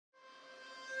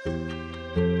What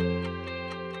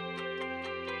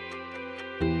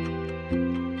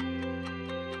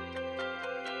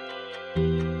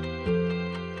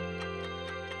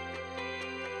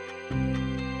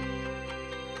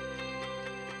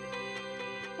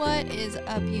is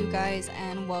up, you guys,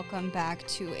 and welcome back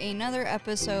to another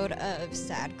episode of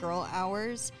Sad Girl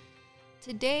Hours.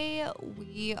 Today,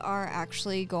 we are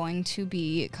actually going to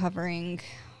be covering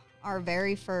our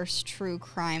very first true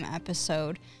crime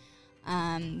episode.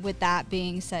 With that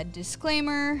being said,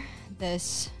 disclaimer,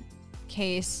 this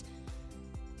case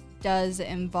does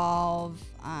involve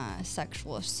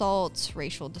sexual assault,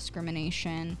 racial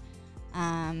discrimination,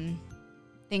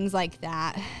 things like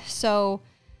that. So,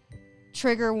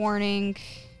 trigger warning,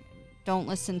 don't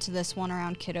listen to this one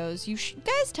around kiddos. You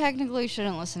guys technically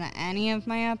shouldn't listen to any of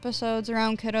my episodes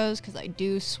around kiddos because I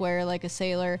do swear like a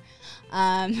sailor.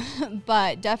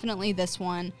 But definitely this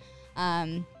one,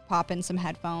 pop in some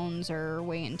headphones or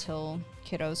wait until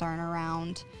kiddos aren't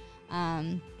around.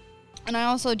 And I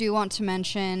also do want to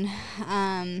mention,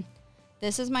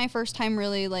 this is my first time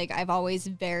really, I've always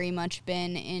very much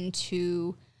been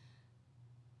into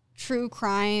true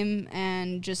crime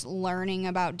and just learning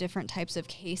about different types of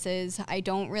cases. I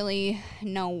don't really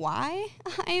know why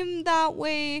I'm that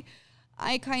way.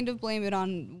 I kind of blame it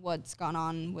on what's gone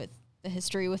on with the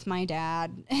history with my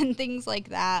dad and things like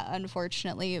that,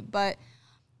 unfortunately. But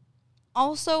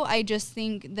also, I just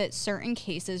think that certain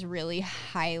cases really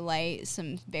highlight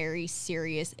some very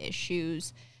serious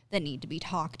issues that need to be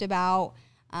talked about.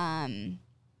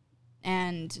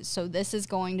 And so this is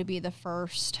going to be the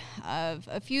first of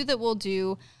a few that we'll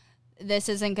do. This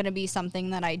isn't going to be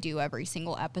something that I do every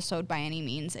single episode by any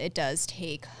means. It does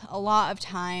take a lot of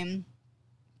time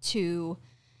to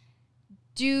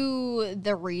do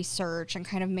the research and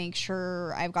kind of make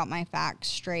sure I've got my facts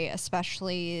straight,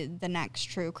 especially the next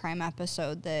true crime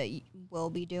episode that we'll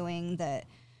be doing that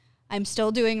I'm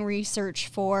still doing research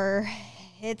for.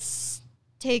 It's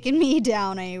taken me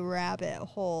down a rabbit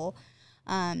hole.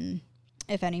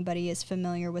 If anybody is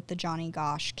familiar with the Johnny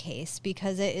Gosch case,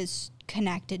 because it is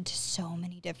connected to so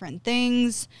many different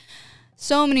things,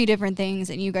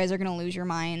 and you guys are going to lose your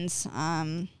minds.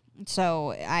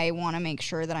 So I want to make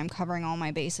sure that I'm covering all my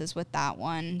bases with that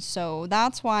one. So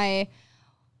that's why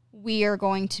we are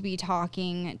going to be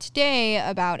talking today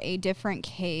about a different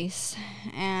case.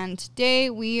 And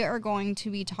today we are going to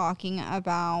be talking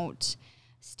about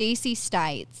Stacy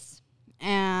Stites.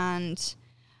 And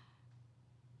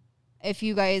if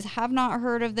you guys have not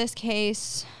heard of this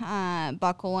case,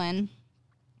 buckle in.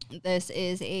 This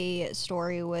is a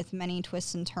story with many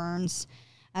twists and turns.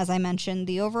 As I mentioned,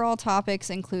 the overall topics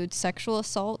include sexual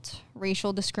assault,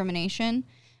 racial discrimination,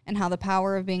 and how the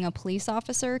power of being a police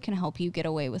officer can help you get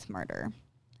away with murder.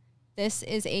 This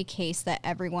is a case that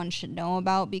everyone should know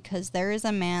about because there is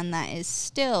a man that is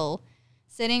still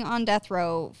sitting on death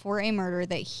row for a murder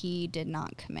that he did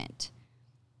not commit.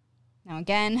 Now,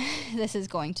 again, this is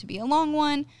going to be a long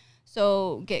one,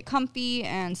 so get comfy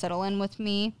and settle in with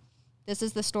me. This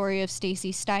is the story of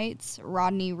Stacy Stites,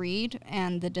 Rodney Reed,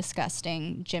 and the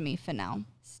disgusting Jimmy Finnell.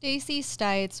 Stacy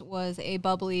Stites was a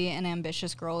bubbly and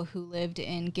ambitious girl who lived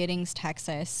in Giddings,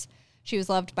 Texas. She was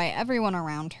loved by everyone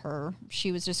around her.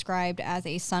 She was described as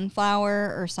a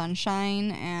sunflower or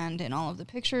sunshine, and in all of the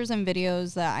pictures and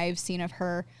videos that I've seen of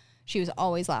her, she was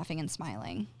always laughing and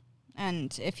smiling.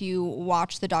 And if you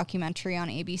watch the documentary on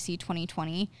ABC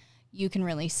 2020, you can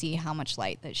really see how much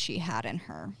light that she had in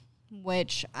her,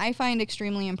 which I find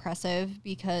extremely impressive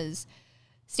because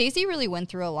Stacy really went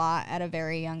through a lot at a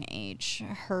very young age.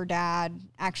 Her dad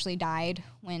actually died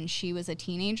when she was a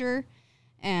teenager,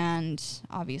 and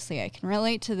obviously I can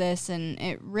relate to this, and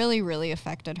it really, really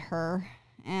affected her.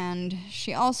 And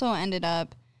she also ended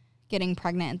up getting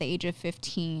pregnant at the age of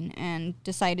 15 and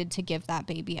decided to give that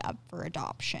baby up for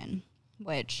adoption,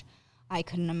 which I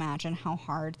couldn't imagine how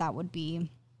hard that would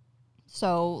be.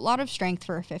 So a lot of strength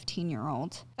for a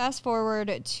 15-year-old. Fast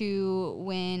forward to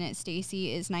when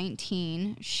Stacy is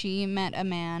 19, she met a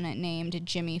man named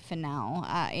Jimmy Finnell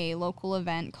at a local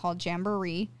event called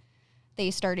Jamboree.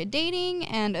 They started dating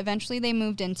and eventually they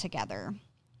moved in together.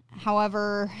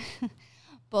 However,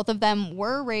 both of them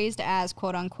were raised as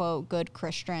quote-unquote good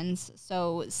Christians.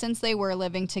 So since they were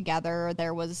living together,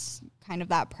 there was kind of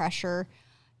that pressure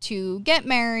to get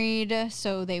married,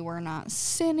 so they were not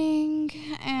sinning,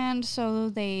 and so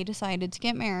they decided to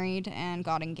get married and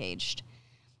got engaged.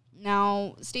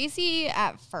 Now, Stacy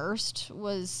at first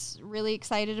was really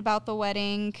excited about the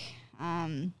wedding,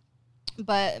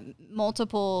 but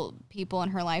multiple people in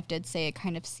her life did say it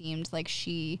kind of seemed like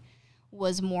she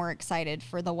was more excited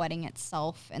for the wedding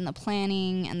itself and the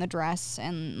planning and the dress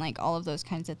and like all of those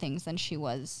kinds of things than she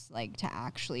was like to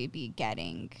actually be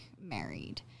getting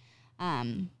married.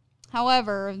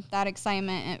 However, that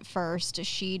excitement at first,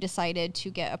 she decided to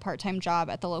get a part-time job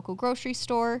at the local grocery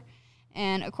store.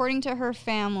 And according to her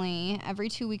family, every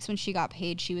 2 weeks when she got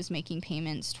paid, she was making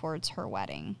payments towards her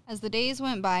wedding. As the days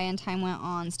went by and time went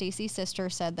on, Stacy's sister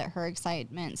said that her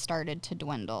excitement started to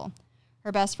dwindle.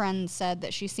 Her best friend said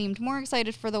that she seemed more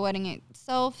excited for the wedding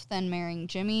itself than marrying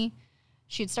Jimmy.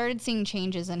 She'd started seeing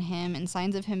changes in him and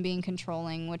signs of him being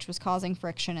controlling, which was causing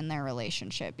friction in their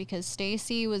relationship because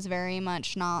Stacy was very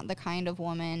much not the kind of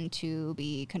woman to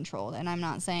be controlled. And I'm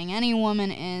not saying any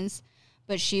woman is,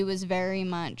 but she was very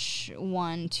much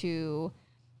one to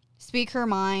speak her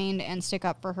mind and stick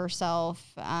up for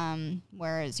herself.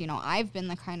 Whereas, you know, I've been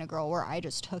the kind of girl where I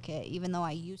just took it, even though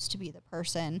I used to be the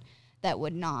person that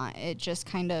would not. It just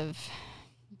kind of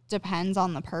depends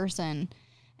on the person.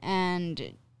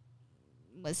 And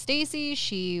with Stacy,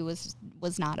 she was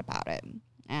not about it,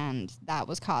 and that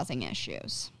was causing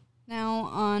issues. Now,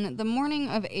 on the morning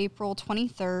of April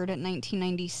 23rd,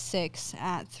 1996,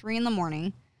 at 3 in the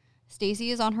morning,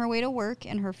 Stacy is on her way to work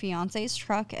in her fiance's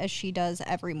truck as she does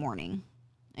every morning,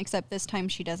 except this time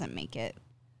she doesn't make it.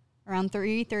 Around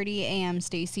 3:30 a.m.,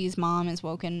 Stacy's mom is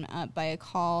woken up by a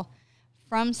call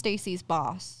from Stacy's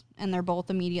boss, and they're both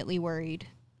immediately worried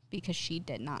because she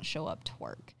did not show up to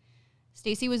work.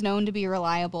 Stacy was known to be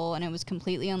reliable, and it was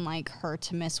completely unlike her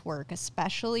to miss work,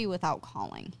 especially without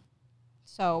calling.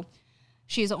 So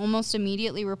she's almost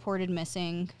immediately reported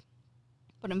missing,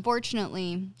 but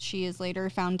unfortunately, she is later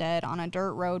found dead on a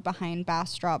dirt road behind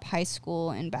Bastrop High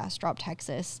School in Bastrop,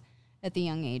 Texas, at the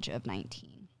young age of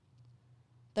 19.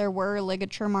 There were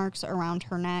ligature marks around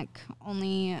her neck,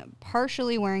 only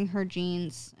partially wearing her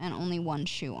jeans and only one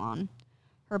shoe on.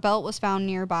 Her belt was found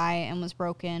nearby and was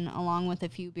broken, along with a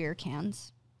few beer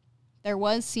cans. There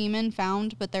was semen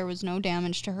found, but there was no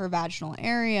damage to her vaginal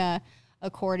area,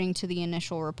 according to the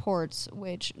initial reports,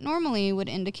 which normally would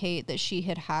indicate that she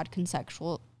had had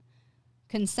consensual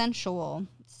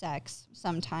sex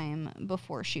sometime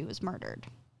before she was murdered.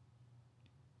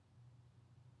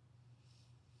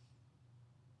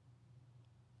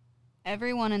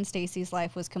 Everyone in Stacy's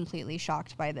life was completely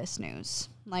shocked by this news.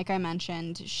 Like I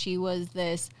mentioned, she was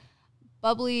this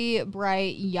bubbly,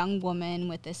 bright, young woman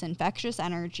with this infectious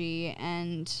energy,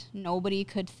 and nobody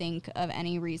could think of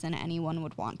any reason anyone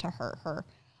would want to hurt her,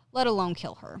 let alone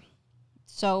kill her.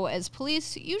 So, as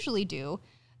police usually do,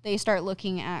 they start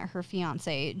looking at her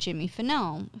fiancé, Jimmy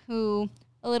Finnell, who,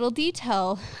 a little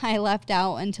detail I left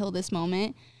out until this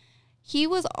moment, he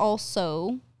was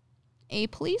also a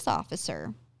police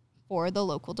officer for the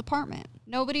local department.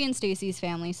 Nobody in Stacy's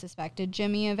family suspected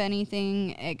Jimmy of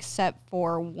anything except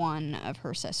for one of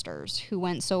her sisters, who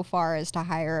went so far as to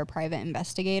hire a private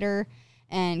investigator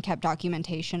and kept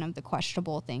documentation of the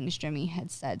questionable things Jimmy had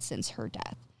said since her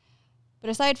death. But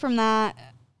aside from that,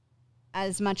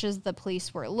 as much as the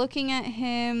police were looking at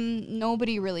him,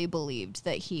 nobody really believed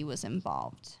that he was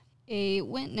involved. A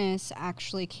witness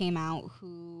actually came out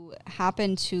who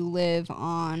happened to live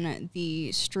on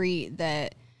the street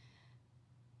that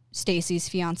Stacy's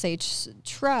fiance's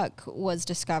truck was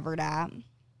discovered at.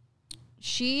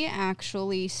 She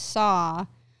actually saw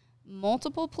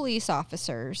multiple police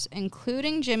officers,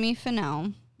 including Jimmy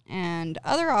Finnell, and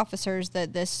other officers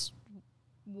that this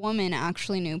woman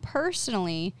actually knew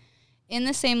personally, in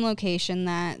the same location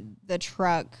that the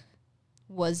truck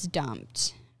was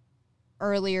dumped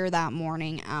earlier that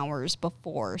morning, hours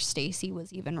before Stacy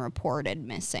was even reported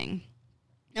missing.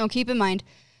 Now, keep in mind,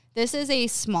 this is a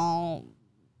small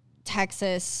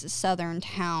Texas southern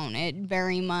town. It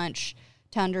very much,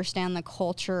 to understand the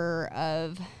culture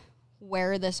of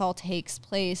where this all takes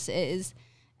place, is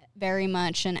very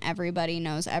much an everybody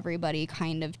knows everybody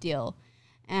kind of deal.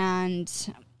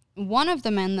 And one of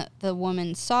the men that the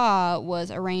woman saw was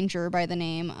a ranger by the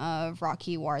name of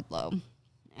Rocky Wardlow.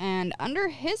 And under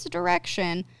his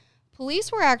direction,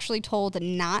 police were actually told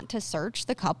not to search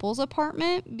the couple's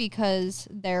apartment because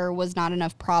there was not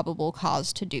enough probable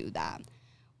cause to do that,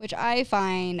 which I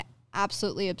find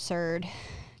absolutely absurd,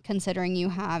 considering you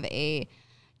have a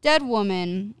dead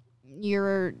woman.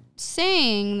 You're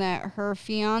saying that her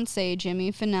fiancé,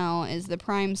 Jimmy Finnell, is the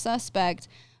prime suspect,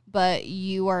 but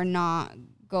you are not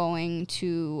going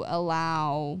to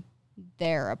allow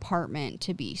their apartment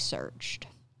to be searched.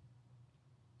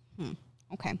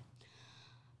 Okay.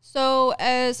 So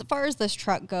as far as this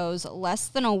truck goes, less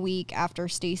than a week after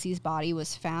Stacy's body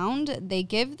was found, they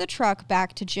give the truck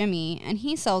back to Jimmy, and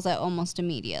he sells it almost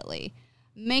immediately.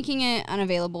 making it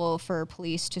unavailable for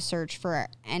police to search for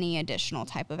any additional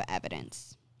type of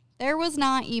evidence. There was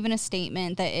not even a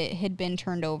statement that it had been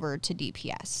turned over to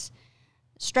DPS.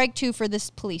 Strike 2 for this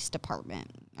police department.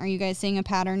 Are you guys seeing a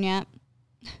pattern yet?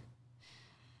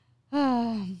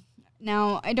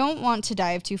 Now, I don't want to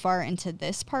dive too far into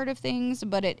this part of things,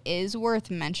 but it is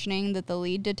worth mentioning that the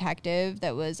lead detective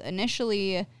that was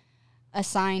initially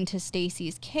assigned to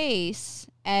Stacy's case,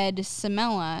 Ed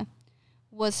Semela,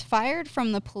 was fired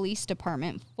from the police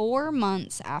department 4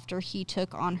 months after he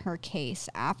took on her case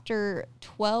after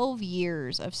 12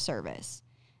 years of service.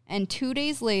 And 2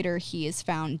 days later, he is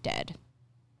found dead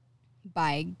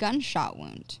by gunshot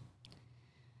wound.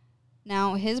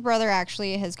 Now, his brother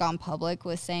actually has gone public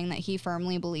with saying that he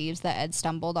firmly believes that Ed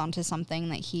stumbled onto something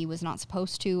that he was not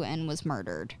supposed to and was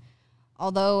murdered.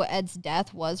 Although Ed's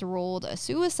death was ruled a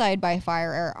suicide by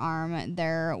firearm,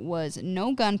 there was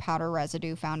no gunpowder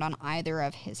residue found on either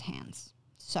of his hands.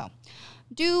 So,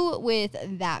 do with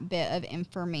that bit of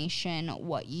information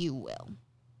what you will.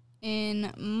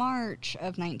 In March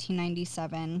of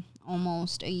 1997,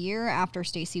 almost a year after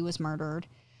Stacy was murdered,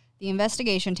 the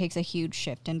investigation takes a huge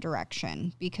shift in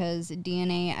direction because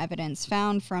DNA evidence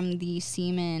found from the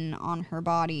semen on her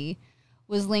body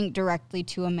was linked directly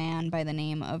to a man by the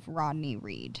name of Rodney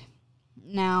Reed.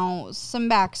 Now, some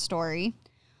backstory.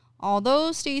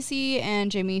 Although Stacy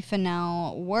and Jimmy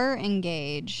Finnell were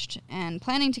engaged and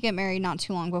planning to get married not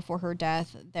too long before her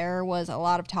death, there was a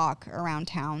lot of talk around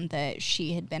town that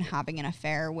she had been having an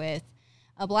affair with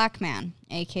a black man,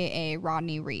 aka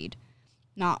Rodney Reed.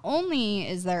 Not only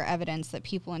is there evidence that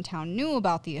people in town knew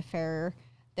about the affair,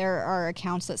 there are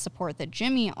accounts that support that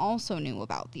Jimmy also knew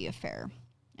about the affair.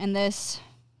 And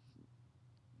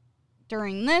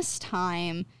during this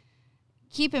time,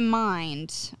 keep in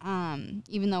mind,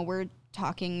 even though we're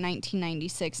talking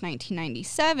 1996,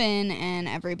 1997, and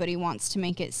everybody wants to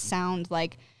make it sound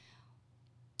like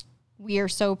we are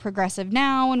so progressive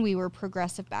now and we were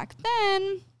progressive back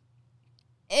then,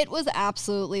 it was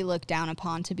absolutely looked down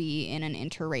upon to be in an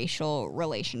interracial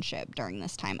relationship during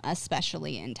this time,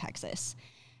 especially in Texas.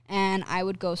 And I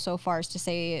would go so far as to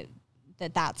say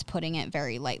that that's putting it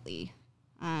very lightly.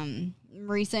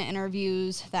 Recent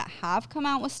interviews that have come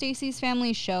out with Stacy's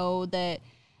family show that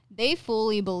they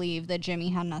fully believe that Jimmy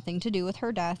had nothing to do with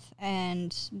her death,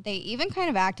 and they even kind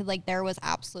of acted like there was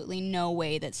absolutely no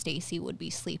way that Stacy would be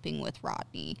sleeping with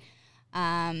Rodney.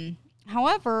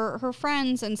 However, her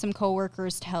friends and some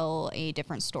coworkers tell a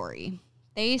different story.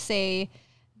 They say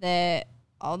that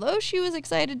although she was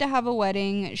excited to have a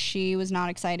wedding, she was not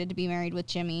excited to be married with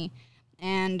Jimmy,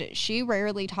 and she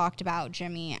rarely talked about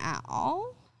Jimmy at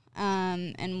all,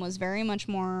 and was very much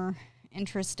more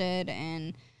interested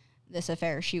in this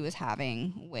affair she was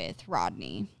having with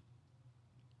Rodney.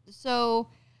 So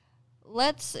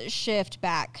let's shift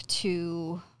back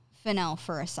to Finnell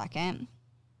for a second.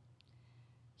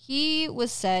 He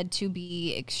was said to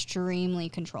be extremely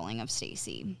controlling of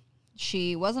Stacy.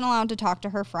 She wasn't allowed to talk to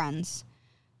her friends,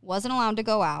 wasn't allowed to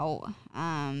go out.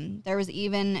 There was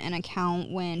even an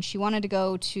account when she wanted to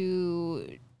go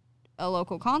to a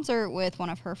local concert with one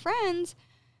of her friends,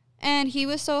 and he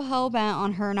was so hell-bent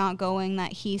on her not going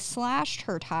that he slashed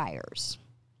her tires.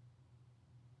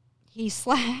 He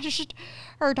slashed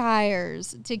her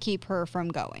tires to keep her from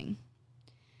going.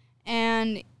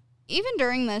 And even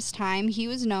during this time, he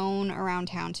was known around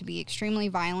town to be extremely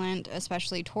violent,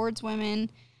 especially towards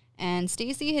women. And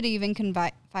Stacy had even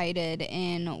confided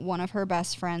in one of her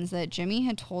best friends that Jimmy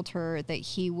had told her that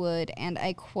he would, and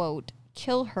I quote,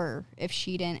 kill her if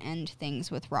she didn't end things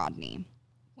with Rodney.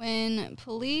 When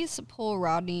police pull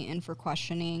Rodney in for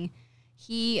questioning,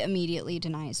 he immediately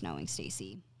denies knowing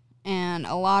Stacy. And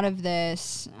a lot of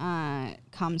this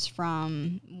comes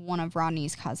from one of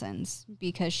Rodney's cousins,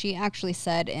 because she actually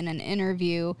said in an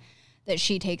interview that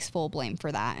she takes full blame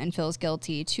for that and feels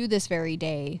guilty to this very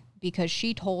day because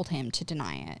she told him to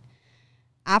deny it.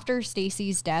 After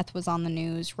Stacy's death was on the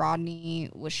news, Rodney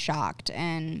was shocked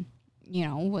and,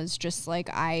 was just like,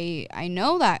 I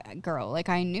know that girl. Like,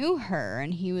 I knew her.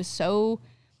 And he was so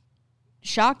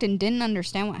shocked and didn't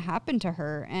understand what happened to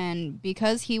her. And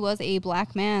because he was a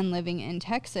black man living in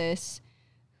Texas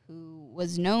who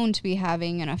was known to be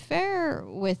having an affair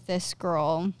with this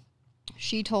girl,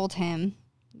 she told him,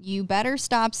 you better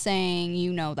stop saying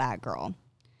you know that girl.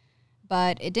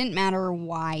 But it didn't matter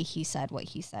why he said what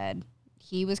he said.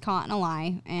 He was caught in a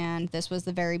lie, and this was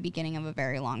the very beginning of a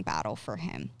very long battle for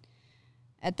him.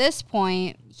 At this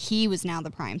point, he was now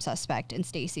the prime suspect in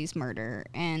Stacy's murder,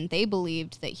 and they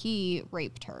believed that he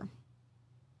raped her.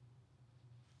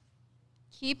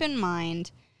 Keep in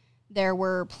mind There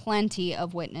were plenty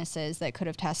of witnesses that could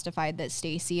have testified that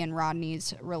Stacy and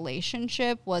Rodney's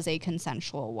relationship was a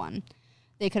consensual one.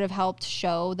 They could have helped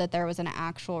show that there was an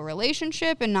actual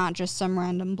relationship and not just some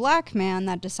random black man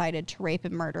that decided to rape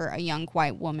and murder a young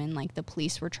white woman like the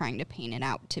police were trying to paint it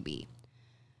out to be.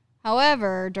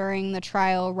 However, during the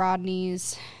trial,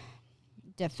 Rodney's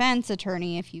defense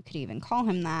attorney, if you could even call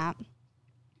him that,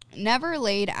 never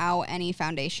laid out any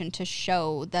foundation to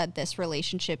show that this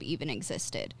relationship even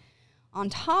existed. On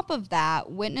top of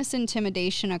that, witness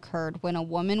intimidation occurred when a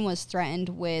woman was threatened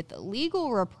with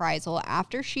legal reprisal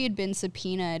after she had been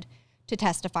subpoenaed to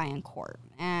testify in court.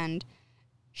 And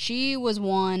she was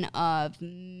one of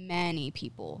many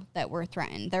people that were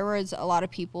threatened. There was a lot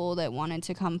of people that wanted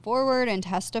to come forward and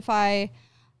testify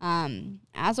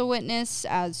as a witness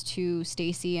as to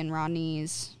Stacy and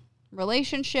Rodney's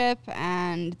relationship,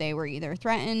 and they were either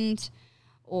threatened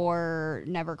or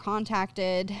never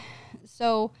contacted.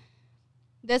 So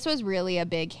this was really a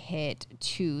big hit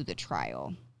to the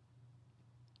trial.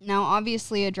 Now,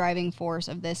 obviously, a driving force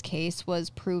of this case was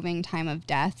proving time of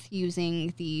death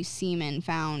using the semen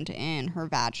found in her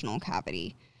vaginal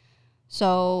cavity.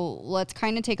 So let's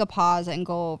kind of take a pause and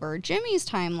go over Jimmy's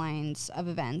timelines of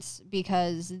events,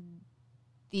 because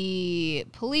the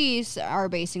police are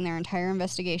basing their entire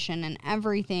investigation and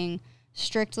everything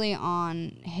strictly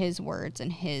on his words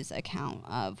and his account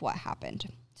of what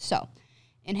happened. So,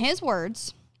 in his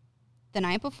words, the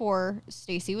night before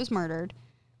Stacy was murdered,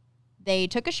 they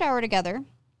took a shower together,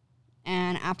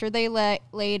 and after they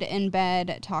laid in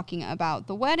bed talking about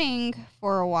the wedding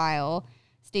for a while,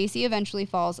 Stacy eventually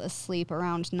falls asleep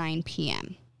around 9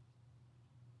 p.m.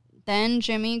 Then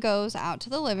Jimmy goes out to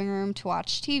the living room to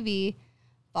watch TV,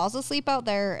 falls asleep out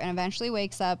there, and eventually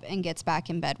wakes up and gets back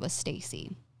in bed with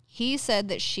Stacy. He said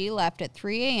that she left at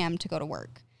 3 a.m. to go to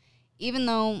work, even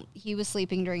though he was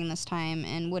sleeping during this time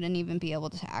and wouldn't even be able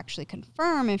to actually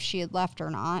confirm if she had left or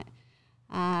not.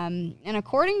 And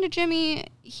according to Jimmy,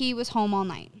 he was home all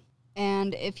night.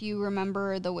 And if you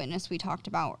remember the witness we talked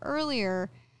about earlier,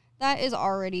 that is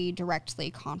already directly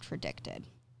contradicted.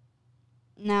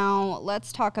 Now,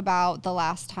 let's talk about the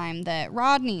last time that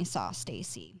Rodney saw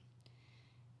Stacy.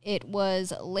 It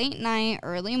was late night,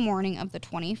 early morning of the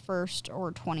 21st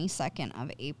or 22nd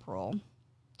of April.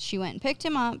 She went and picked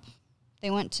him up. They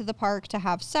went to the park to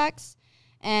have sex,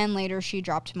 and later she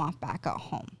dropped him off back at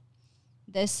home.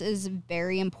 This is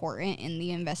very important in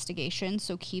the investigation,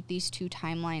 so keep these two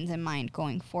timelines in mind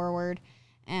going forward.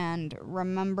 And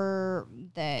remember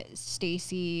that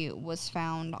Stacy was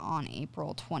found on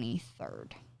April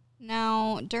 23rd.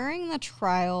 Now, during the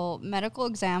trial, medical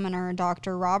examiner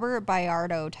Dr. Robert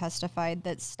Bayardo testified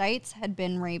that Stites had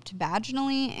been raped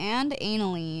vaginally and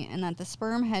anally, and that the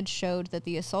sperm had showed that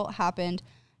the assault happened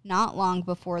not long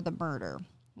before the murder,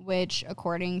 which,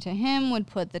 according to him, would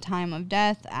put the time of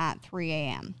death at 3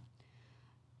 a.m.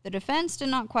 The defense did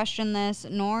not question this,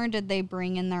 nor did they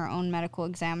bring in their own medical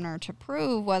examiner to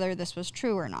prove whether this was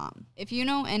true or not. If you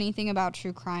know anything about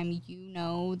true crime, you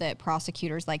know that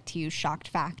prosecutors like to use shock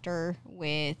factor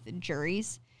with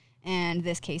juries, and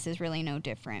this case is really no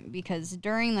different, because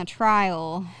during the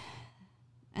trial,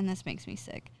 and this makes me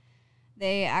sick,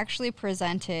 they actually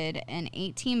presented an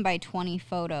 18 by 20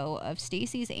 photo of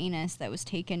Stacy's anus that was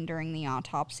taken during the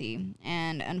autopsy,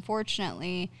 and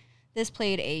unfortunately, this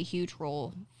played a huge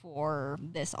role for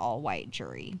this all-white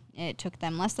jury. It took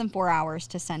them less than 4 hours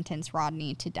to sentence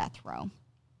Rodney to death row.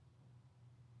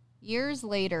 Years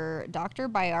later, Dr.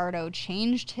 Bayardo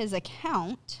changed his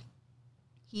account.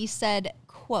 He said,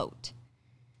 quote,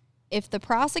 "If the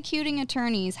prosecuting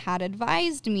attorneys had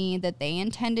advised me that they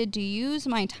intended to use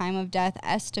my time of death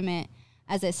estimate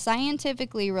as a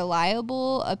scientifically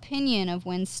reliable opinion of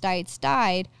when Stites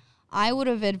died, I would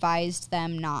have advised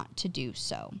them not to do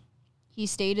so." He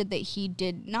stated that he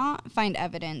did not find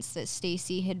evidence that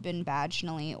Stacy had been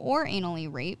vaginally or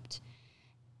anally raped,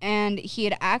 and he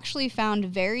had actually found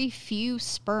very few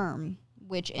sperm,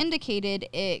 which indicated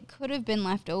it could have been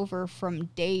left over from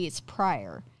days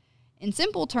prior. In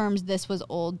simple terms, this was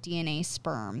old DNA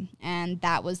sperm, and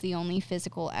that was the only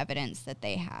physical evidence that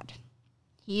they had.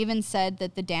 He even said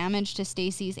that the damage to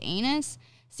Stacy's anus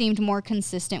seemed more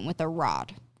consistent with a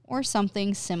rod, or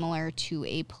something similar to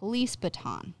a police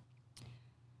baton.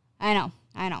 I know.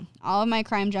 All of my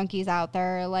crime junkies out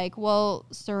there are like, well,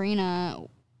 Serena,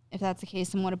 if that's the case,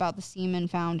 then what about the semen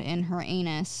found in her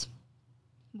anus?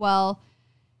 Well,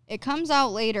 it comes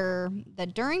out later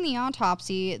that during the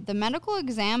autopsy, the medical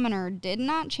examiner did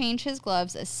not change his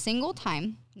gloves a single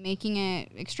time, making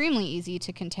it extremely easy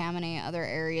to contaminate other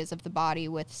areas of the body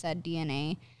with said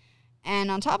DNA.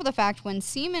 And on top of the fact, when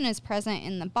semen is present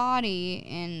in the body,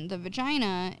 in the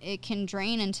vagina, it can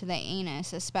drain into the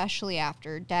anus, especially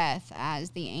after death,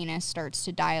 as the anus starts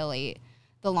to dilate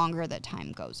the longer that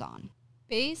time goes on.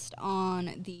 Based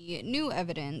on the new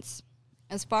evidence,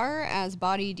 as far as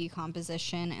body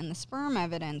decomposition and the sperm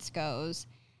evidence goes,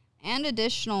 and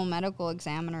additional medical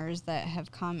examiners that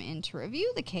have come in to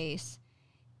review the case,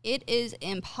 it is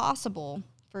impossible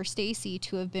for Stacy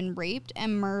to have been raped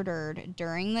and murdered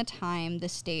during the time the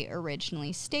state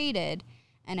originally stated,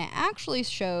 and it actually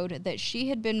showed that she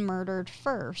had been murdered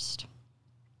first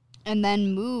and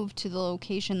then moved to the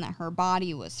location that her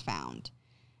body was found.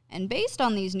 And based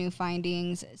on these new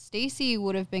findings, Stacy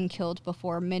would have been killed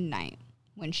before midnight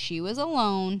when she was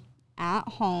alone at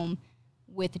home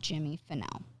with Jimmy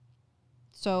Finnell.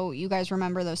 So you guys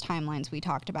remember those timelines we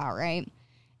talked about, right?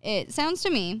 It sounds to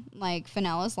me like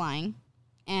Finnell is lying,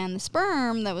 and the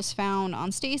sperm that was found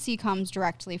on Stacy comes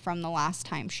directly from the last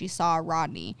time she saw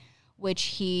Rodney, which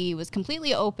he was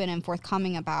completely open and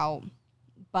forthcoming about,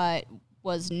 but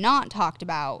was not talked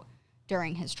about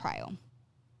during his trial.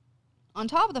 On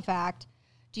top of the fact,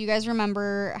 do you guys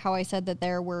remember how I said that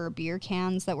there were beer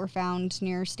cans that were found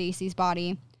near Stacy's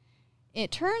body?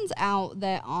 It turns out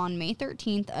that on May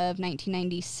 13th of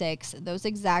 1996, those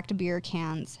exact beer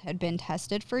cans had been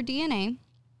tested for DNA.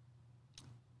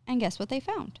 And guess what they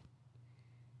found?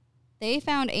 They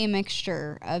found a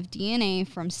mixture of DNA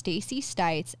from Stacy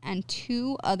Stites and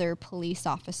 2 other police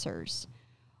officers.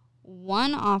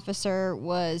 One officer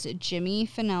was Jimmy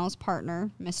Finnell's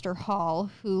partner, Mr. Hall,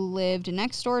 who lived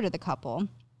next door to the couple.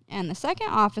 And the second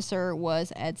officer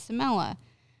was Ed Semela,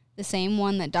 the same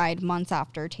one that died months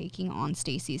after taking on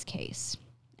Stacy's case.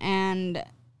 And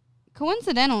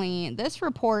coincidentally, this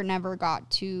report never got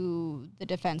to the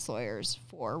defense lawyers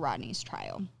for Rodney's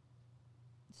trial.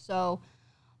 So,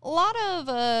 a lot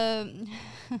of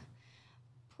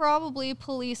probably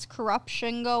police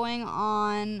corruption going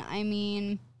on. I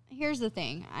mean, here's the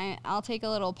thing. I'll take a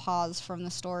little pause from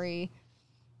the story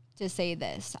to say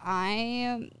this.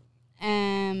 I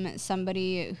am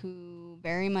somebody who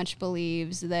very much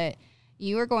believes that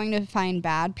you are going to find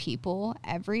bad people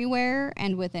everywhere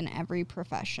and within every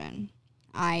profession.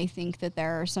 I think that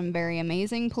there are some very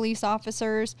amazing police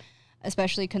officers,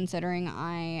 especially considering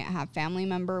I have family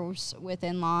members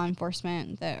within law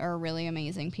enforcement that are really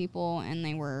amazing people, and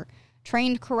they were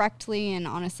trained correctly and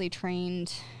honestly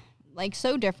trained like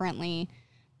so differently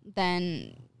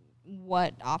than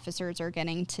what officers are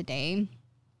getting today.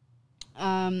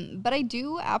 But I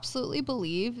do absolutely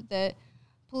believe that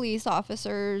police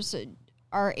officers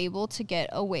are able to get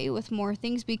away with more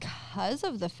things because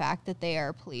of the fact that they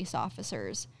are police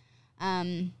officers.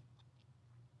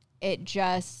 It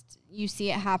just, you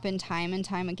see it happen time and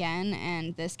time again,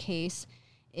 and this case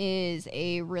is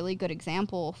a really good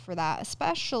example for that,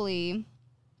 especially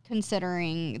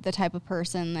considering the type of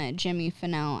person that Jimmy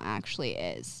Finnell actually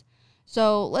is.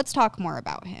 So let's talk more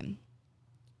about him.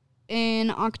 In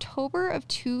October of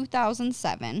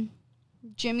 2007,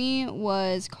 Jimmy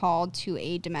was called to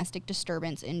a domestic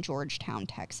disturbance in Georgetown,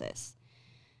 Texas.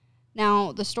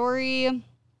 Now, the story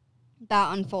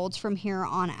that unfolds from here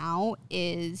on out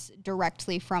is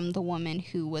directly from the woman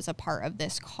who was a part of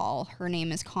this call. Her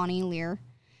name is Connie Lear.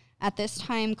 At this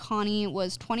time, Connie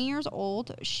was 20 years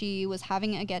old. She was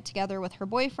having a get-together with her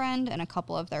boyfriend and a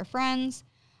couple of their friends.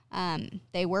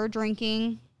 They were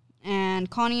drinking, and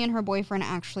Connie and her boyfriend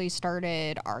actually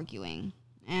started arguing.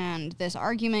 And this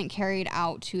argument carried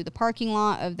out to the parking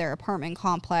lot of their apartment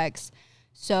complex,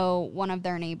 so one of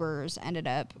their neighbors ended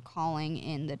up calling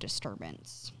in the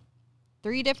disturbance.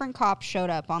 3 different cops showed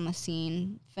up on the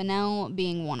scene, Finnell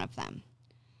being one of them.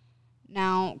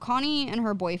 Now, Connie and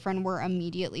her boyfriend were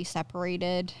immediately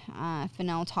separated.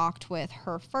 Finnell talked with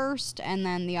her first, and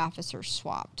then the officers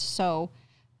swapped. So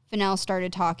Finnell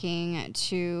started talking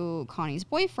to Connie's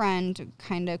boyfriend,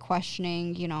 kind of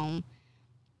questioning,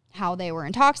 how they were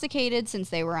intoxicated since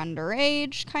they were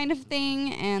underage kind of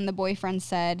thing. And the boyfriend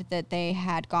said that they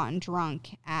had gotten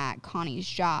drunk at Connie's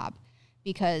job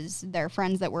because their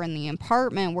friends that were in the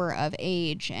apartment were of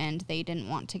age and they didn't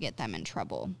want to get them in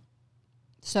trouble.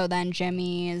 So then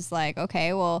Jimmy is like,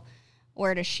 okay, well,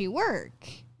 where does she work?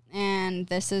 And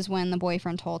this is when the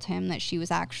boyfriend told him that she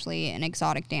was actually an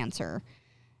exotic dancer.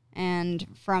 And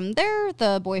from there,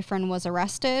 the boyfriend was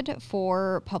arrested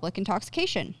for public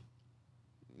intoxication.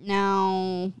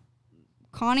 Now,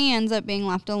 Connie ends up being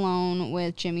left alone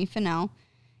with Jimmy Finnell.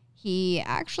 He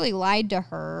actually lied to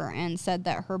her and said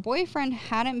that her boyfriend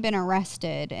hadn't been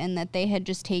arrested and that they had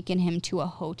just taken him to a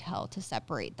hotel to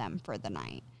separate them for the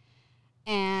night.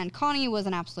 And Connie was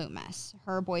an absolute mess.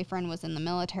 Her boyfriend was in the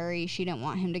military. She didn't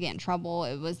want him to get in trouble.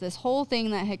 It was this whole thing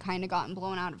that had kind of gotten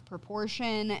blown out of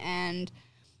proportion. And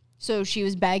so she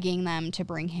was begging them to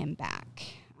bring him back.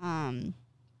 And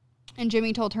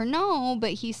Jimmy told her no,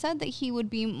 but he said that he would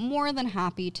be more than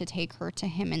happy to take her to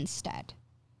him instead.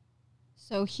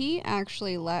 So he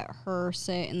actually let her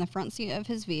sit in the front seat of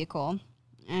his vehicle,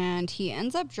 and he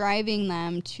ends up driving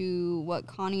them to what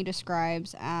Connie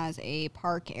describes as a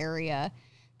park area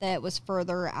that was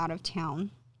further out of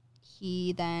town.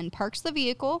 He then parks the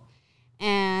vehicle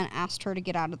and asked her to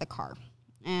get out of the car.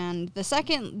 And the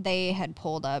second they had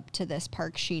pulled up to this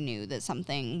park, she knew that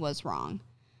something was wrong.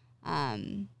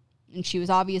 And she was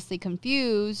obviously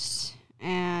confused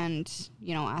and,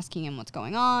 asking him what's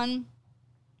going on,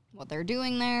 what they're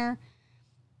doing there.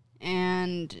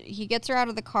 And he gets her out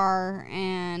of the car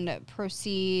and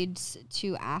proceeds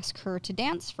to ask her to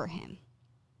dance for him.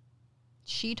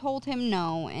 She told him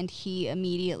no, and he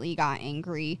immediately got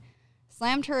angry,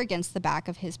 slammed her against the back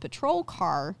of his patrol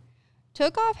car,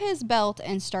 took off his belt,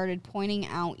 and started pointing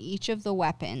out each of the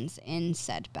weapons in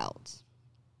said belt.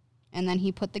 And then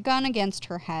he put the gun against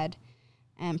her head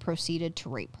and proceeded to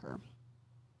rape her.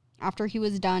 After he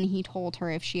was done, he told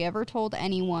her if she ever told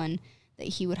anyone that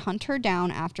he would hunt her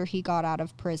down after he got out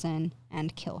of prison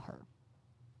and kill her.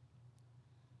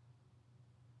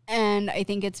 And I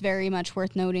think it's very much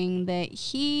worth noting that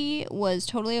he was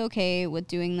totally okay with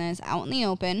doing this out in the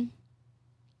open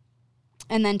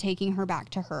and then taking her back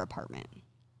to her apartment.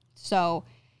 So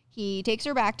he takes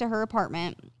her back to her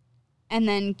apartment and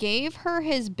then gave her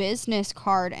his business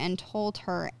card and told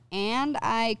her, and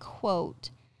I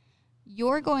quote,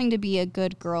 "You're going to be a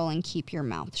good girl and keep your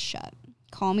mouth shut.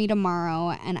 Call me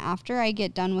tomorrow, and after I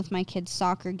get done with my kid's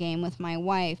soccer game with my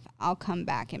wife, I'll come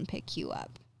back and pick you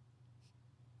up."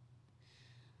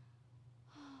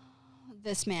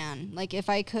 This man, if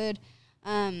I could,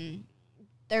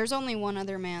 there's only one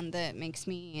other man that makes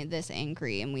me this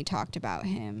angry, and we talked about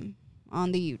him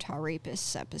on the Utah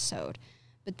Rapists episode.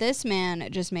 But this man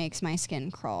just makes my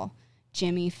skin crawl.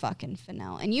 Jimmy fucking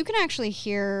Finnell. And you can actually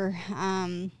hear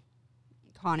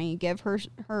Connie give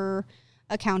her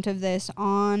account of this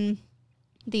on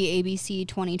the ABC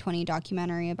 2020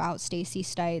 documentary about Stacey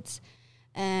Stites,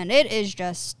 and it is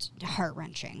just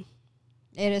heart-wrenching.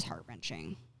 It is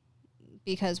heart-wrenching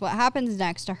because what happens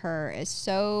next to her is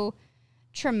so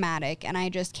traumatic, and I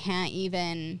just can't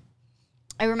even...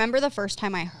 I remember the first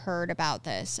time I heard about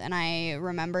this, and I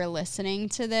remember listening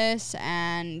to this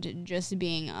and just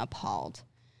being appalled.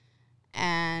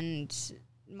 And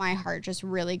my heart just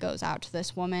really goes out to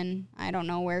this woman. I don't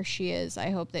know where she is. I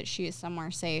hope that she is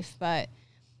somewhere safe, but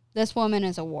this woman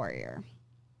is a warrior.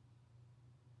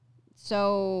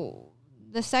 So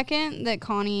the second that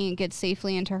Connie gets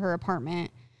safely into her apartment,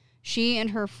 she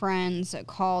and her friends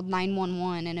called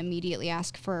 911 and immediately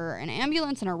asked for an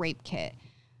ambulance and a rape kit.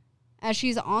 As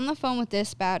she's on the phone with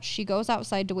dispatch, she goes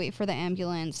outside to wait for the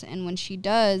ambulance, and when she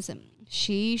does,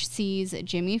 she sees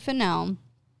Jimmy Finnell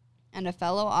and a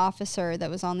fellow officer that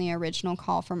was on the original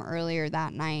call from earlier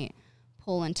that night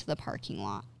pull into the parking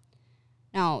lot.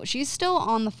 Now, she's still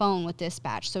on the phone with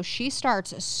dispatch, so she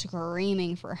starts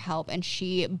screaming for help, and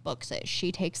she books it.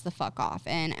 She takes the fuck off,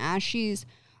 and as she's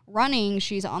running,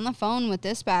 she's on the phone with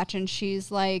dispatch, and she's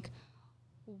like,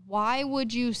 "Why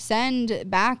would you send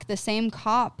back the same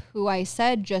cop who I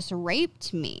said just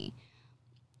raped me?"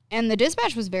 And the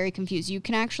dispatch was very confused. You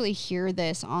can actually hear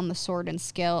this on the Sword and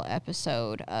Scale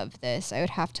episode of this. I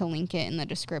would have to link it in the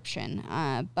description.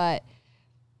 But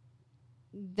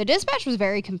the dispatch was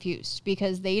very confused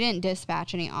because they didn't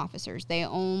dispatch any officers. They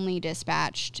only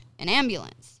dispatched an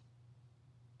ambulance.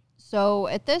 So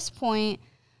at this point,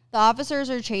 the officers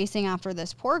are chasing after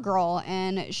this poor girl,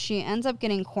 and she ends up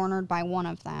getting cornered by one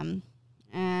of them.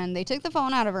 And they took the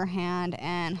phone out of her hand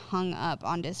and hung up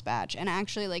on dispatch. And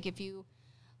actually, if you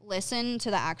listen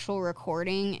to the actual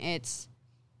recording, it's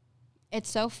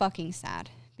so fucking sad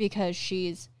because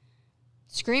she's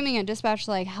screaming at dispatch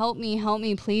help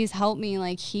me, please help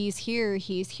me. He's here.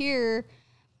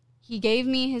 He gave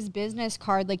me his business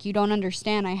card. You don't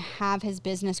understand. I have his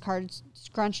business card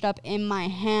scrunched up in my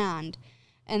hand.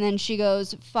 And then she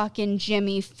goes, "Fucking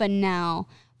Jimmy Finnell.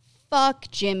 Fuck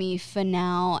Jimmy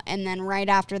Finnell." And then right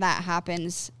after that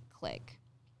happens, click.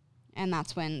 And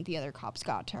that's when the other cops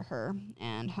got to her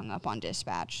and hung up on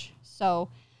dispatch. So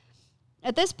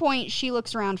at this point, she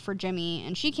looks around for Jimmy,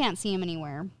 and she can't see him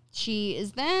anywhere. She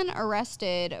is then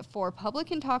arrested for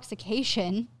public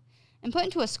intoxication and put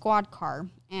into a squad car.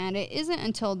 And it isn't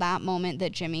until that moment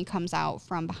that Jimmy comes out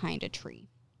from behind a tree.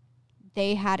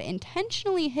 They had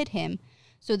intentionally hit him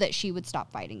so that she would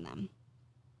stop fighting them.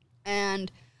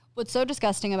 And What's so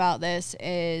disgusting about this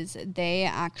is they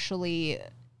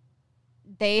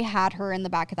had her in the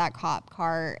back of that cop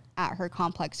car at her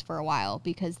complex for a while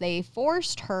because they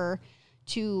forced her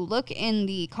to look in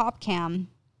the cop cam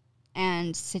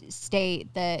and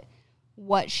state that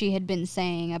what she had been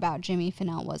saying about Jimmy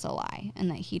Finnell was a lie and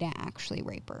that he didn't actually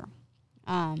rape her.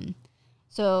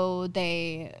 So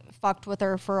they fucked with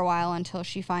her for a while until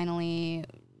she finally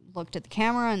looked at the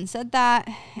camera and said that,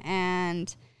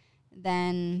 and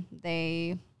then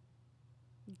they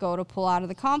go to pull out of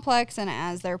the complex, and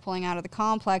as they're pulling out of the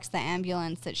complex, the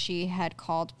ambulance that she had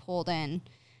called pulled in,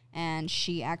 and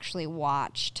she actually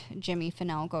watched Jimmy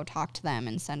Finnell go talk to them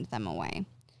and send them away.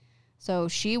 So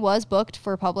she was booked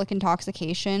for public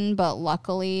intoxication, but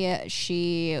luckily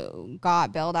she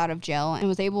got bailed out of jail and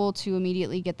was able to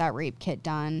immediately get that rape kit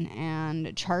done,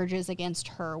 and charges against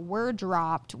her were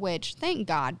dropped, which thank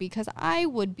God, because I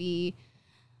would be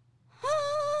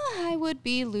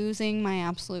losing my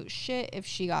absolute shit if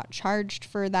she got charged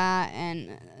for that.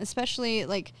 And especially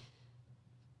like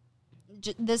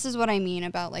this is what I mean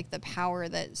about like the power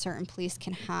that certain police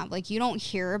can have. Like, you don't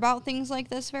hear about things like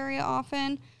this very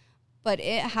often, but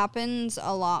it happens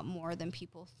a lot more than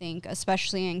people think,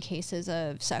 especially in cases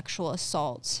of sexual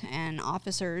assaults, and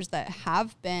officers that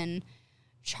have been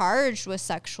charged with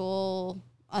sexual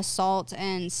assault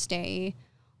and stay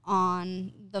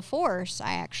on the force.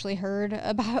 I actually heard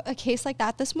about a case like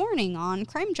that this morning on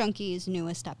Crime Junkie's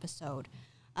newest episode.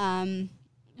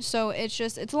 So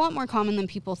it's a lot more common than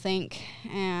people think,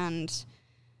 and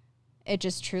it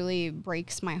just truly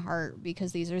breaks my heart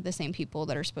because these are the same people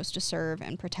that are supposed to serve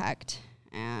and protect,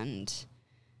 and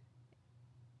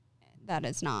that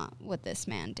is not what this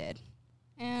man did.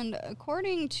 And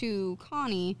according to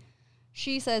Connie,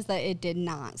 she says that it did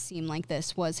not seem like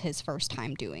this was his first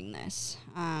time doing this.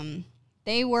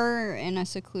 They were in a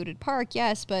secluded park,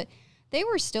 yes, but they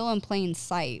were still in plain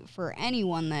sight for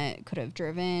anyone that could have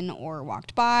driven or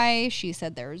walked by. She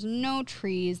said there was no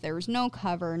trees, there was no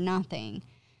cover, nothing.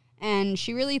 And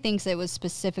she really thinks it was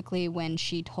specifically when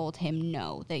she told him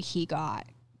no that he got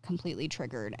completely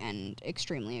triggered and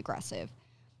extremely aggressive.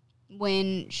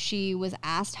 When she was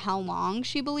asked how long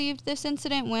she believed this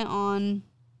incident went on,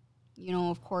 you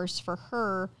know, of course, for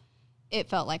her, it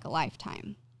felt like a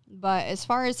lifetime. But as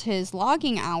far as his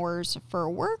logging hours for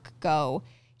work go,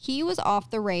 he was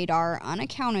off the radar,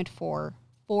 unaccounted for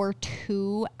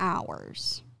 2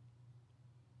 hours.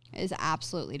 It is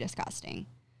absolutely disgusting.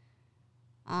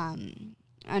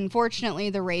 Unfortunately,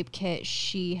 the rape kit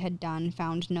she had done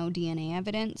found no DNA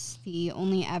evidence. The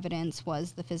only evidence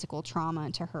was the physical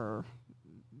trauma to her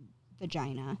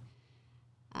vagina.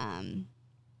 And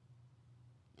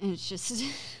it just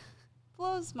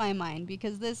blows my mind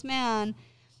because this man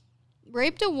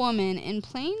raped a woman in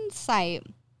plain sight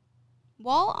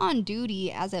while on duty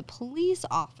as a police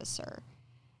officer.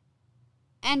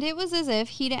 And it was as if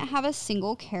he didn't have a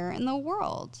single care in the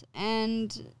world.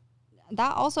 And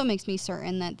that also makes me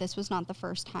certain that this was not the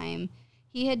first time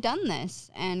he had done this.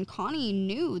 And Connie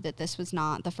knew that this was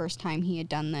not the first time he had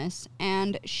done this,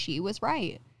 and she was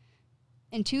right.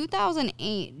 In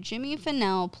 2008, Jimmy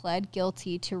Finnell pled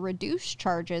guilty to reduced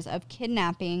charges of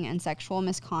kidnapping and sexual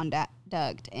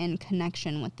misconduct in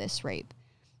connection with this rape.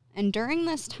 And during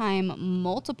this time,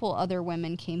 multiple other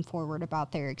women came forward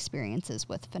about their experiences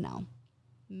with Finnell.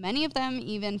 Many of them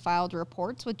even filed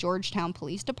reports with Georgetown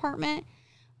Police Department,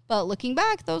 but looking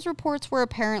back, those reports were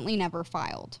apparently never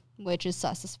filed, which is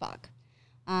sus as fuck.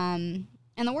 And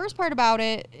the worst part about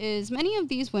it is many of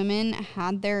these women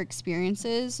had their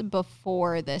experiences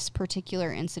before this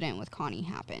particular incident with Connie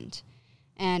happened.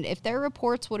 And if their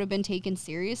reports would have been taken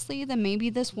seriously, then maybe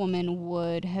this woman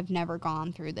would have never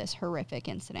gone through this horrific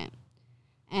incident.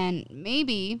 And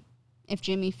maybe if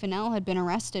Jimmy Finnell had been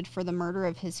arrested for the murder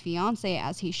of his fiancée,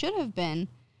 as he should have been,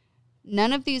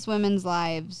 none of these women's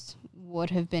lives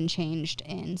would have been changed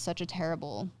in such a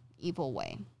terrible, evil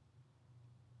way.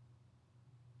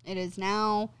 It is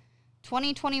now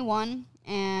 2021,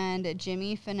 and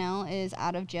Jimmy Finnell is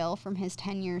out of jail from his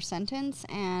 10-year sentence,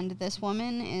 and this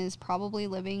woman is probably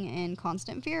living in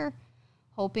constant fear,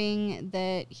 hoping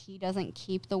that he doesn't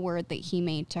keep the word that he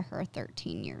made to her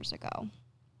 13 years ago.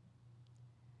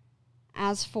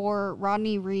 As for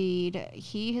Rodney Reed,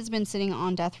 he has been sitting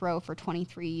on death row for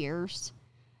 23 years.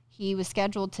 He was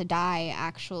scheduled to die,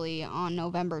 actually, on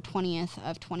November 20th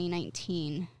of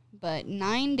 2019, but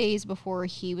 9 days before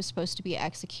he was supposed to be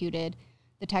executed,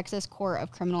 the Texas Court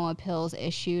of Criminal Appeals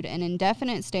issued an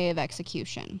indefinite stay of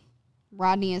execution.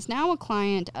 Rodney is now a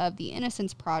client of the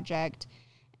Innocence Project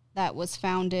that was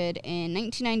founded in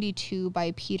 1992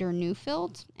 by Peter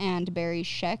Neufeld and Barry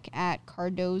Scheck at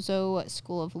Cardozo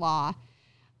School of Law,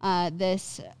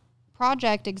 This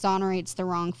project exonerates the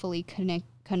wrongfully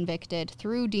convicted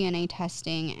through DNA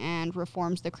testing and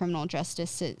reforms the criminal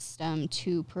justice system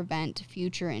to prevent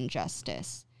future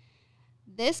injustice.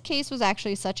 This case was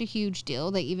actually such a huge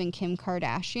deal that even Kim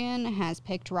Kardashian has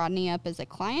picked Rodney up as a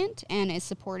client and is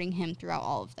supporting him throughout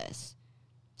all of this.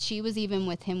 She was even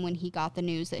with him when he got the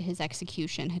news that his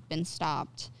execution had been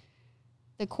stopped.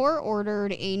 The court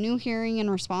ordered a new hearing in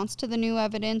response to the new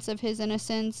evidence of his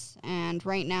innocence, and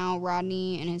right now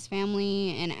Rodney and his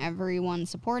family and everyone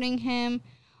supporting him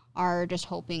are just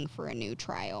hoping for a new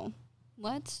trial.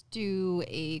 Let's do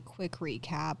a quick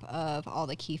recap of all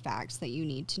the key facts that you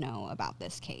need to know about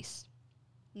this case.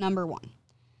 Number 1,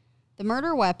 the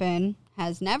murder weapon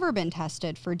has never been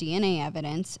tested for DNA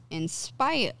evidence in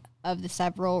spite of the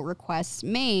several requests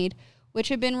made, which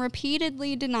have been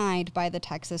repeatedly denied by the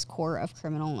Texas Court of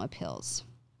Criminal Appeals.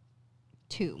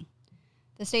 2,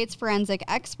 the state's forensic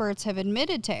experts have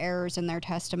admitted to errors in their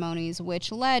testimonies,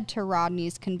 which led to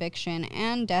Rodney's conviction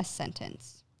and death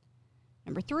sentence.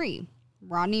 Number 3,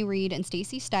 Rodney Reed and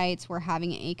Stacey Stites were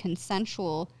having a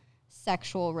consensual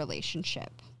sexual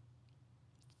relationship.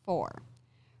 4,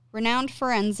 renowned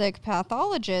forensic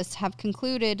pathologists have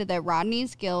concluded that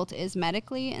Rodney's guilt is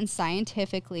medically and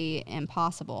scientifically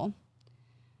impossible.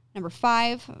 Number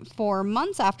 5, 4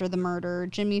 months after the murder,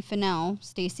 Jimmy Finnell,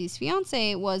 Stacey's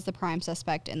fiancé, was the prime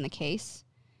suspect in the case.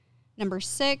 Number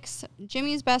 6,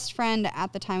 Jimmy's best friend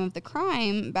at the time of the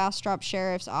crime, Bastrop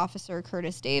Sheriff's Officer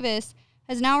Curtis Davis,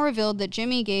 has now revealed that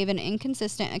Jimmy gave an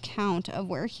inconsistent account of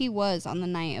where he was on the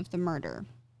night of the murder.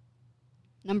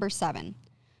 Number 7,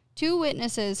 2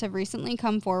 witnesses have recently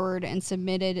come forward and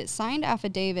submitted signed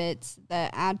affidavits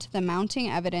that add to the mounting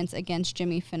evidence against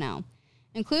Jimmy Finnell,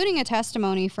 including a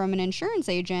testimony from an insurance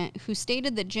agent who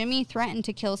stated that Jimmy threatened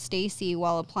to kill Stacey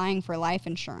while applying for life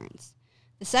insurance.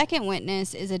 The second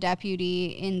witness is a deputy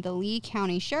in the Lee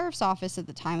County Sheriff's Office at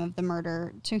the time of the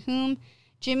murder, to whom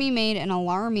Jimmy made an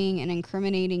alarming and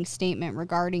incriminating statement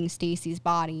regarding Stacey's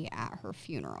body at her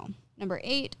funeral. Number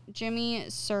 8, Jimmy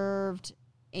served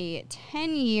a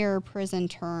 10-year prison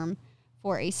term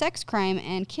for a sex crime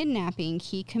and kidnapping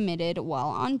he committed while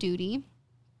on duty.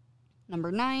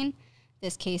 Number 9,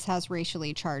 this case has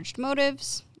racially charged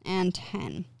motives. And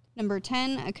 10. Number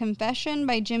 10, a confession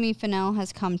by Jimmy Finnell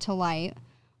has come to light.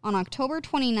 On October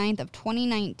 29th of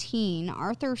 2019,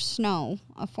 Arthur Snow,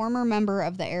 a former member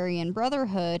of the Aryan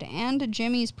Brotherhood and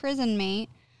Jimmy's prison mate,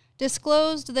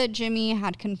 disclosed that Jimmy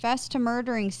had confessed to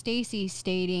murdering Stacey,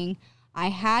 stating, "I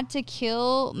had to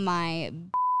kill my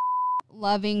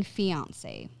loving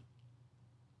fiancé."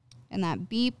 And that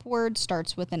beep word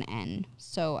starts with an N.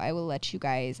 So I will let you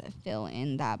guys fill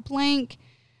in that blank.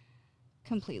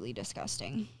 Completely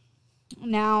disgusting.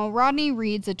 Now, Rodney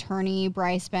Reed's attorney,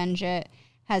 Bryce Benjett,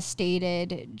 has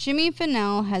stated, Jimmy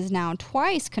Finnell has now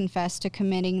twice confessed to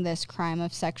committing this crime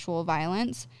of sexual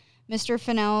violence. Mr.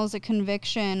 Finnell's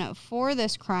conviction for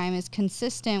this crime is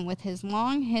consistent with his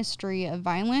long history of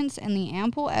violence and the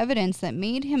ample evidence that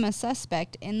made him a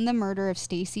suspect in the murder of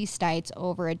Stacey Stites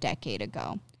over a decade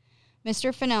ago.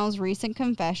 Mr. Finnell's recent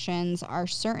confessions are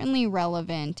certainly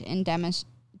relevant in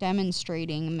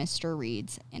demonstrating Mr.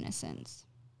 Reed's innocence.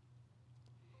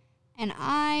 And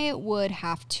I would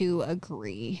have to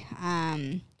agree.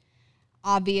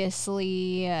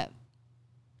 Obviously,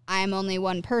 I'm only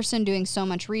one person doing so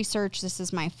much research. This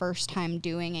is my first time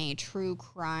doing a true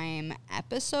crime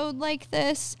episode like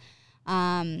this.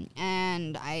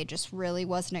 And I just really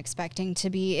wasn't expecting to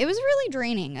be, it was really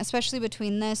draining, especially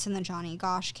between this and the Johnny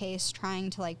Gosch case, trying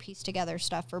to piece together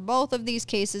stuff for both of these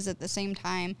cases at the same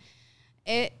time.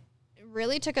 It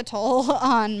really took a toll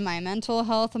on my mental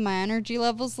health and my energy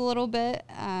levels a little bit.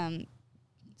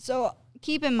 So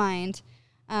keep in mind,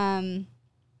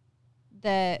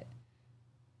 that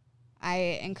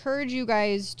I encourage you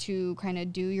guys to kind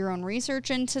of do your own research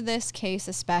into this case,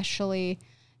 especially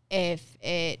if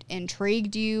it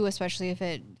intrigued you, especially if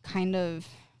it kind of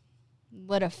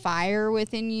lit a fire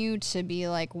within you to be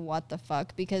like, what the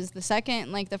fuck? Because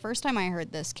the first time I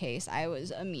heard this case, I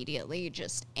was immediately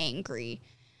just angry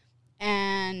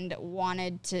and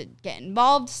wanted to get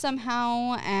involved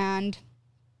somehow. And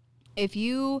if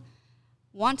you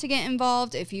want to get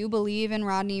involved, if you believe in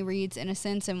Rodney Reed's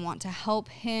innocence and want to help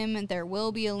him, there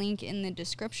will be a link in the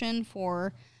description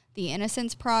for the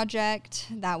Innocence Project.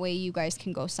 That way you guys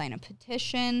can go sign a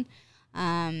petition.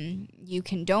 You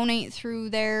can donate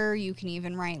through there. You can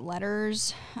even write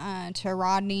letters to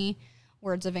Rodney,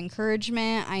 words of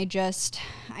encouragement.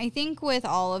 I think with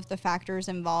all of the factors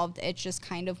involved, it's just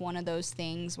kind of one of those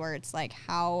things where it's like,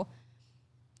 how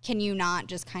can you not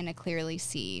just kind of clearly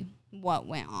see what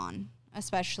went on?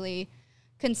 Especially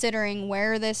considering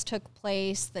where this took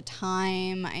place, the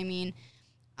time. I mean,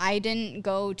 I didn't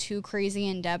go too crazy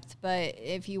in depth, but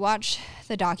if you watch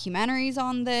the documentaries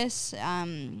on this,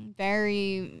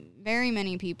 very, very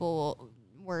many people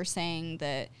were saying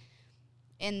that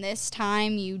in this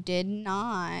time you did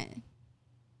not,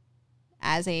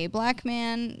 as a black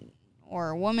man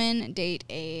or woman, date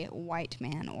a white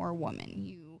man or woman.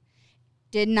 You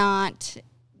did not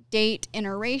date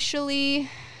interracially.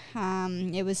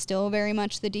 It was still very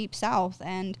much the Deep South,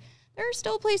 and there are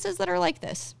still places that are like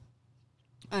this,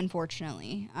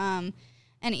 unfortunately. And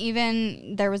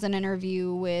even there was an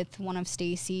interview with one of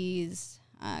Stacy's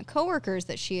coworkers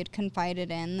that she had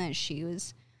confided in that she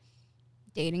was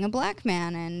dating a black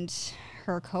man, and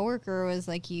her coworker was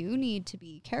like, you need to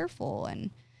be careful.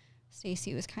 And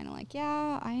Stacy was kind of like,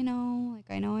 yeah, I know.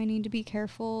 Like, I know I need to be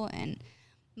careful. And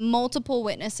multiple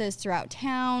witnesses throughout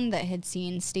town that had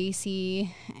seen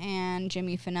Stacy and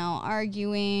Jimmy Finnell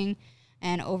arguing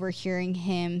and overhearing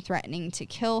him threatening to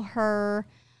kill her,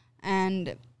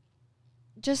 and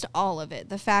just all of it.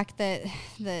 The fact that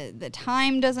the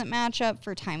time doesn't match up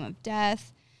for time of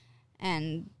death,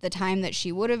 and the time that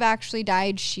she would have actually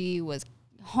died, she was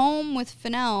home with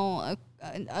Finnell,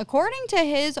 according to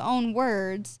his own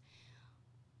words,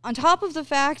 on top of the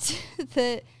fact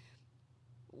that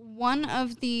one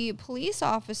of the police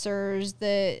officers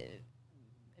that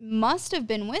must have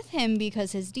been with him,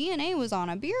 because his DNA was on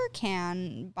a beer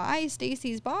can by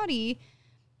Stacy's body,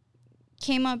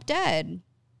 came up dead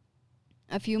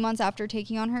a few months after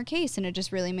taking on her case. And it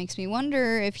just really makes me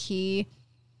wonder if he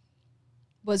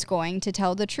was going to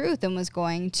tell the truth and was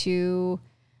going to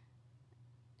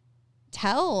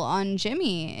tell on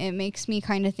Jimmy. It makes me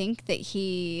kind of think that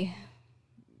he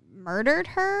murdered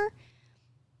her,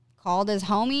 called his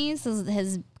homies,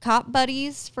 his cop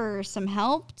buddies for some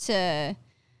help to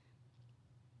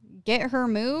get her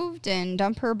moved and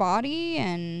dump her body.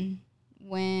 And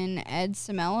when Ed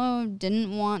Cimello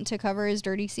didn't want to cover his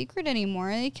dirty secret anymore,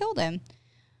 they killed him.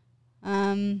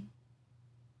 And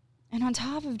on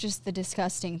top of just the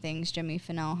disgusting things Jimmy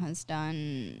Finnell has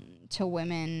done to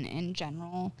women in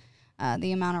general,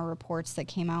 the amount of reports that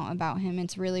came out about him,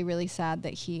 it's really, really sad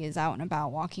that he is out and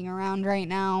about walking around right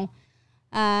now.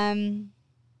 And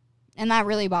that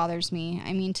really bothers me.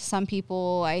 I mean, to some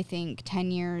people, I think 10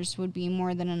 years would be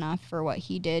more than enough for what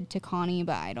he did to Connie,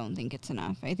 but I don't think it's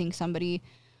enough. I think somebody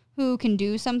who can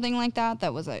do something like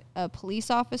that was a police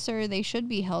officer, they should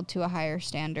be held to a higher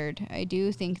standard. I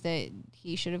do think that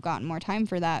he should have gotten more time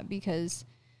for that, because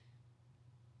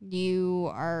you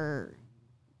are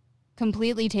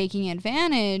completely taking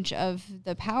advantage of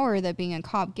the power that being a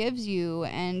cop gives you,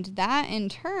 and that in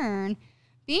turn,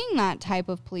 being that type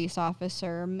of police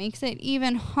officer, makes it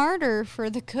even harder for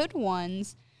the good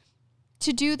ones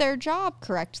to do their job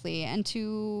correctly and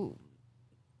to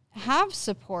have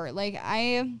support. Like,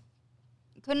 I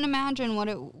couldn't imagine what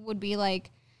it would be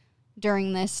like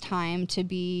during this time to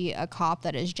be a cop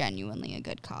that is genuinely a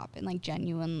good cop and, like,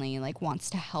 genuinely, like,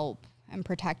 wants to help and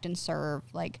protect and serve.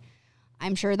 Like,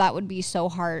 I'm sure that would be so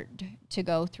hard to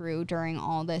go through during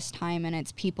all this time, and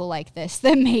it's people like this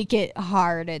that make it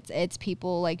hard. It's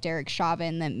people like Derek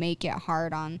Chauvin that make it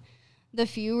hard on the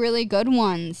few really good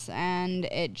ones, and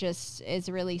it just is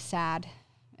really sad.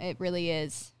 It really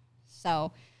is.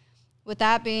 So, with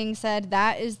that being said,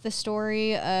 that is the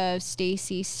story of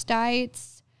Stacy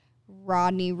Stites,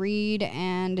 Rodney Reed,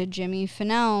 and Jimmy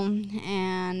Finnell,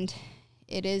 and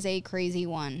it is a crazy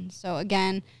one. So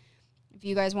again, if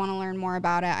you guys want to learn more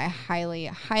about it, I highly,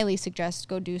 highly suggest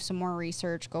go do some more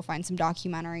research, go find some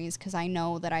documentaries, because I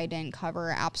know that I didn't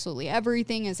cover absolutely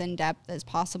everything as in-depth as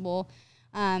possible.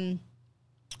 Let me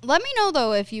know,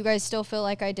 though, if you guys still feel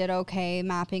like I did okay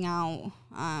mapping out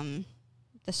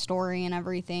the story and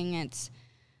everything.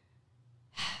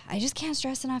 I just can't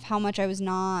stress enough how much I was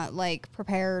not, like,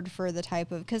 prepared for the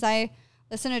type of, because I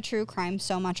listen to true crime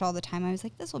so much all the time. I was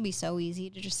like, this will be so easy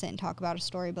to just sit and talk about a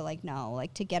story, but, like, no,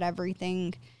 like, to get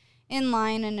everything in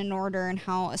line and in order, and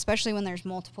how, especially when there's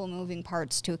multiple moving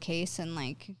parts to a case, and,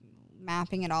 like,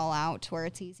 mapping it all out to where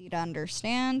it's easy to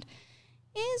understand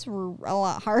is a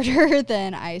lot harder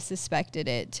than I suspected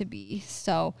it to be.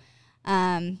 So,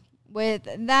 with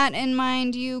that in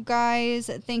mind, you guys,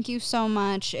 thank you so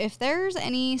much. If there's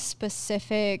any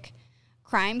specific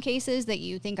crime cases that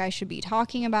you think I should be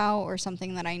talking about, or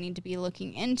something that I need to be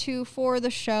looking into for the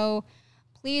show,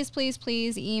 please, please,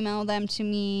 please email them to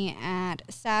me at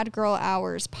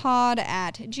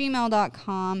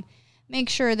sadgirlhourspod@gmail.com. Make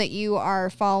sure that you are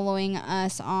following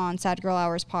us on Sad Girl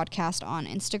Hours Podcast on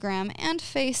Instagram and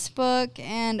Facebook.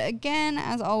 And again,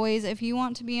 as always, if you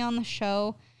want to be on the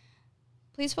show,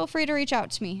 please feel free to reach out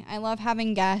to me. I love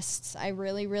having guests. I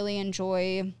really, really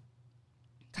enjoy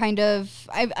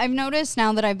I've noticed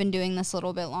now that I've been doing this a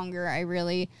little bit longer, I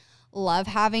really love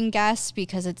having guests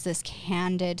because it's this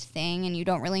candid thing and you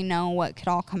don't really know what could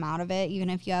all come out of it, even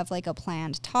if you have like a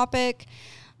planned topic.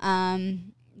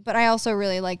 But I also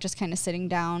really like just kind of sitting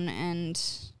down and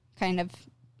kind of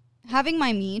having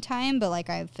my me time, but like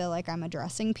I feel like I'm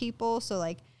addressing people. So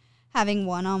like having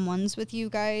one-on-ones with you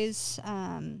guys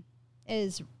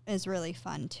is really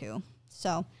fun too.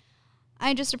 So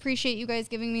I just appreciate you guys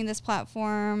giving me this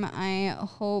platform. I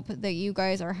hope that you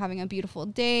guys are having a beautiful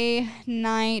day,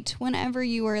 night, whenever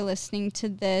you are listening to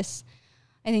this.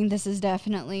 I think this is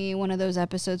definitely one of those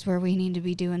episodes where we need to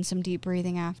be doing some deep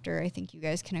breathing after. I think you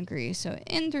guys can agree. So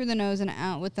in through the nose and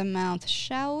out with the mouth,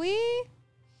 shall we?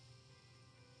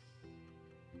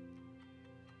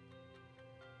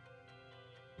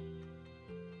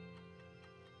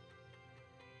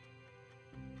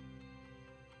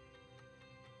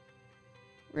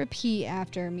 Repeat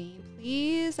after me,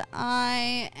 please.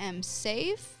 I am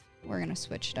safe. We're going to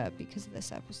switch it up because of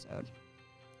this episode.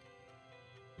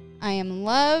 I am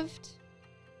loved.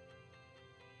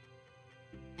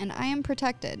 And I am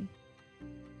protected.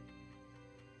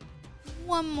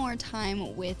 One more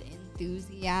time with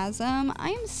enthusiasm. I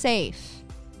am safe.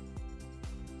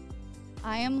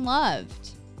 I am loved.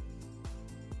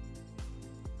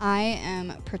 I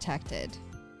am protected.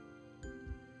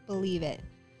 Believe it.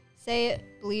 Say it,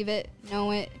 believe it,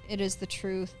 know it. It is the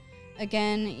truth.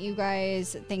 Again, you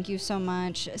guys, thank you so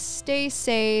much. Stay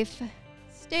safe,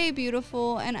 stay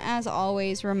beautiful, and as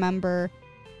always, remember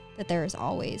that there is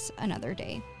always another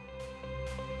day.